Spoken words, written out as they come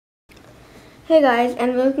Hey guys,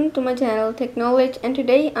 and welcome to my channel Tech Knowledge, and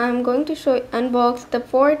today I'm going to unbox the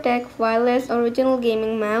Fortec wireless original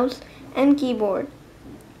gaming mouse and keyboard,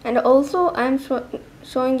 and also I'm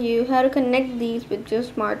showing you how to connect these with your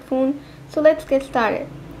smartphone. So let's get started.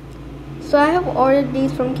 So I have ordered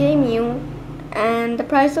these from Kemu, and the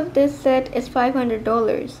price of this set is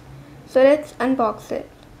 $500. So let's unbox it.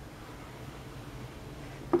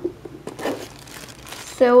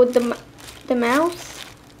 So the mouse.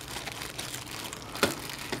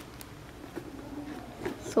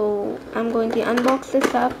 So I'm going to unbox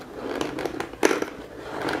this up.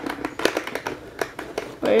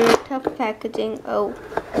 Very tough packaging. Oh.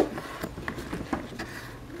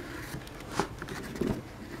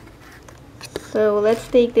 So let's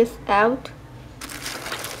take this out.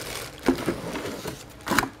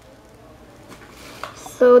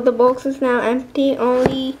 So the box is now empty.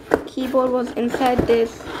 Only keyboard was inside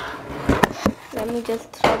this. Let me just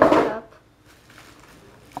throw this up.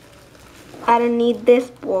 I don't need this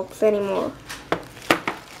box anymore.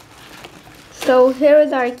 So here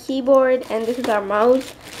is our keyboard and this is our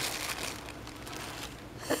mouse.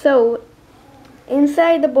 So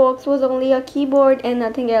inside the box was only a keyboard and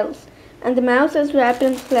nothing else. And the mouse is wrapped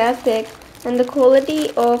in plastic, and the quality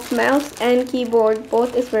of mouse and keyboard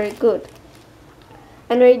both is very good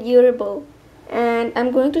and very durable. And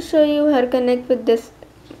I'm going to show you how to connect with this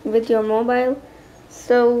with your mobile.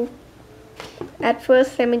 So at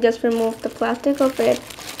first, let me just remove the plastic of it.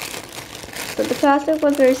 So the plastic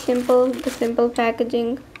was very simple, the simple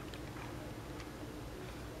packaging.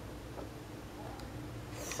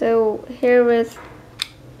 So here is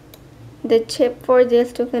the chip for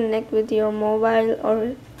this to connect with your mobile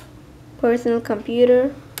or personal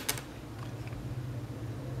computer.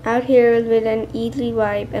 Out here is with an easy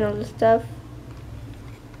wipe and all the stuff.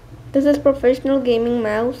 This is professional gaming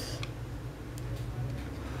mouse.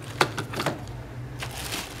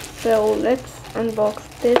 So let's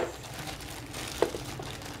unbox this.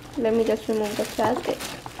 Let me just remove the plastic.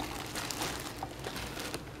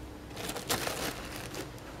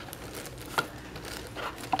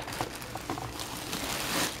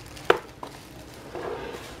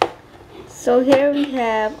 So here we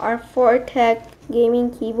have our Fortec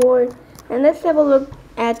gaming keyboard, and let's have a look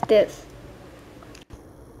at this.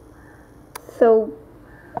 So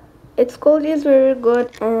its quality is very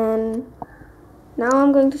good, and now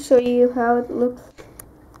I'm going to show you how it looks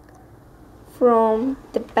from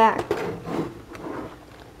the back.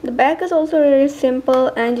 The back is also very simple,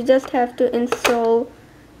 and you just have to install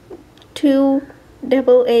two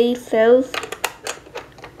AA cells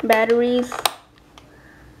batteries,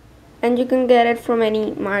 and you can get it from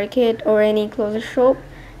any market or any clothing shop.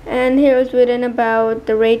 And here is written about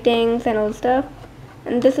the ratings and all stuff,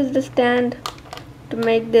 and this is the stand to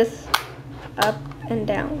make this up and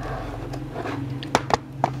down.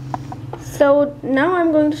 So now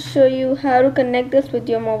I'm going to show you how to connect this with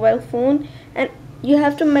your mobile phone, and you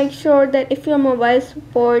have to make sure that if your mobile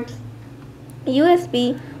supports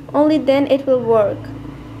USB, only then it will work,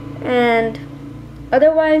 and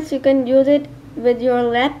otherwise you can use it with your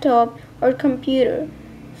laptop or computer.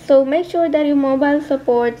 So make sure that your mobile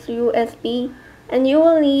supports USB, and you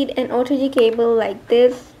will need an OTG cable like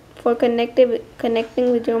this for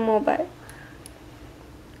connecting with your mobile.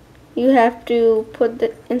 You have to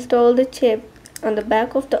install the chip on the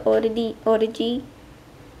back of the OTG,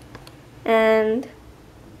 and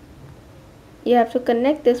you have to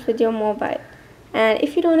connect this with your mobile. And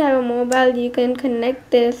if you don't have a mobile, you can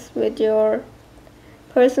connect this with your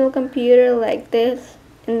personal computer like this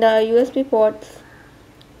in the USB ports,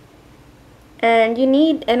 and you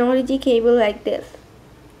need an OTG cable like this.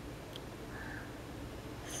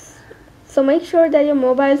 So make sure that your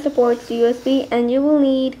mobile supports USB, and you will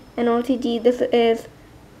need an OTG. This is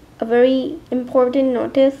a very important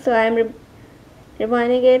notice, so I'm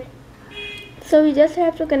reminding it. So you just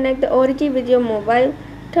have to connect the OTG with your mobile,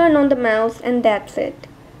 turn on the mouse, and that's it.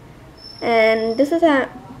 And this is how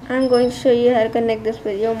I'm going to show you how to connect this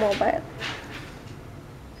with your mobile.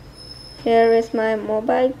 Here is my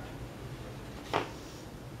mobile.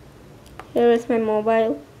 Here is my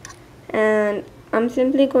mobile, and I'm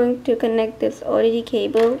simply going to connect this OTG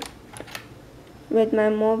cable with my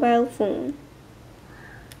mobile phone.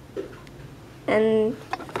 And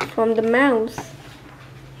from the mouse,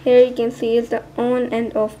 here you can see is the on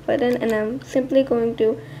and off button, and I'm simply going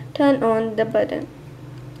to turn on the button,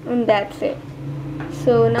 and that's it.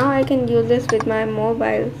 So now I can use this with my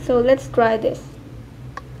mobile. So let's try this.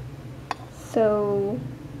 So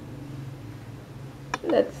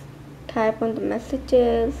let's type on the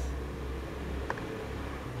messages,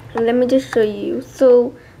 and let me just show you.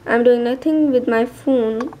 So I'm doing nothing with my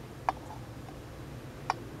phone,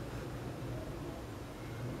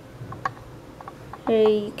 Here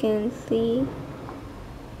you can see.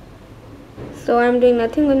 So I'm doing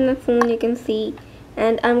nothing on the phone, you can see,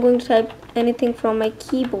 and I'm going to type anything from my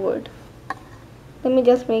keyboard. Let me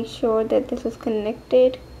just make sure that this is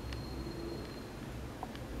connected.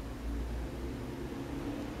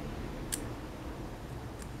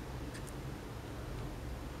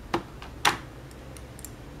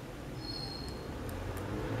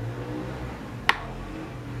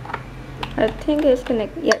 I think it's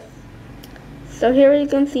connected. Yes. So here you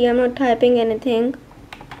can see I'm not typing anything,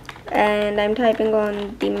 and I'm typing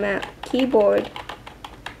on the keyboard.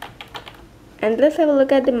 And let's have a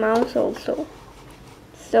look at the mouse also.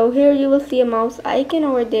 So here you will see a mouse icon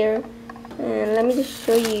over there, and let me just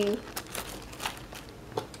show you.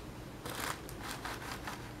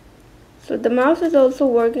 So the mouse is also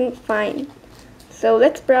working fine. So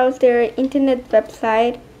let's browse their internet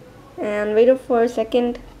website and wait for a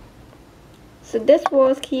second. So this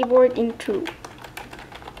was Keyboard Intro.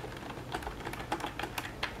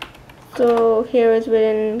 So here is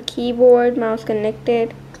written keyboard, mouse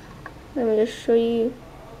connected. Let me just show you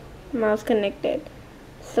mouse connected.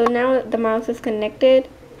 So now the mouse is connected,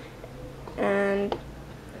 and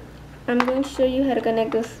I'm going to show you how to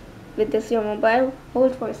connect this with your mobile.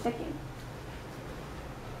 Hold for a second.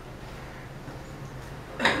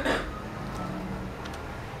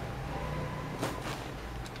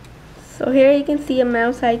 So here you can see a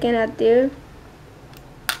mouse icon out there.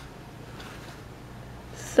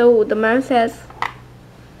 So the mouse has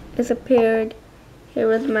disappeared. Here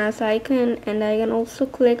is the mouse icon, and I can also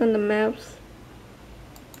click on the mouse.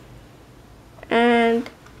 And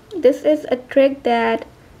this is a trick that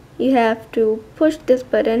you have to push this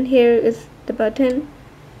button. Here is the button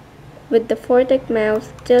with the Vortex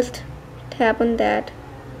mouse. Just tap on that.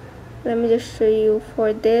 Let me just show you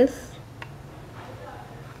for this.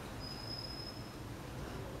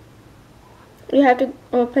 You have to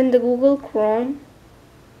open the Google Chrome,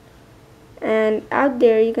 and out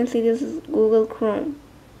there you can see this is Google Chrome,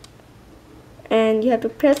 and you have to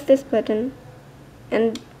press this button,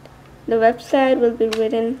 and the website will be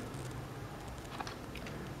written.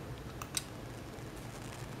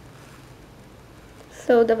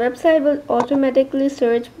 So the website will automatically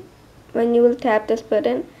search when you will tap this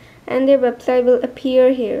button, and their website will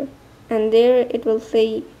appear here, and there it will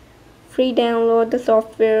say free download the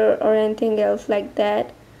software or anything else like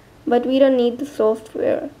that, but we don't need the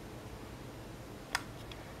software.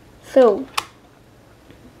 So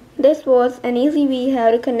this was an easy way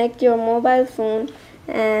how to connect your mobile phone,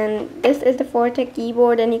 and this is the Vortex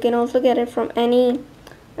keyboard, and you can also get it from any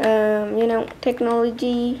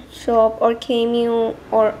technology shop or Cameo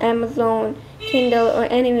or Amazon, Kindle, or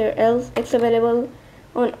anywhere else. It's available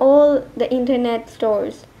on all the internet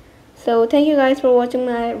stores. So thank you guys for watching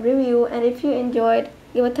my review, and if you enjoyed,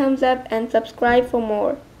 give a thumbs up and subscribe for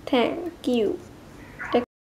more. Thank you.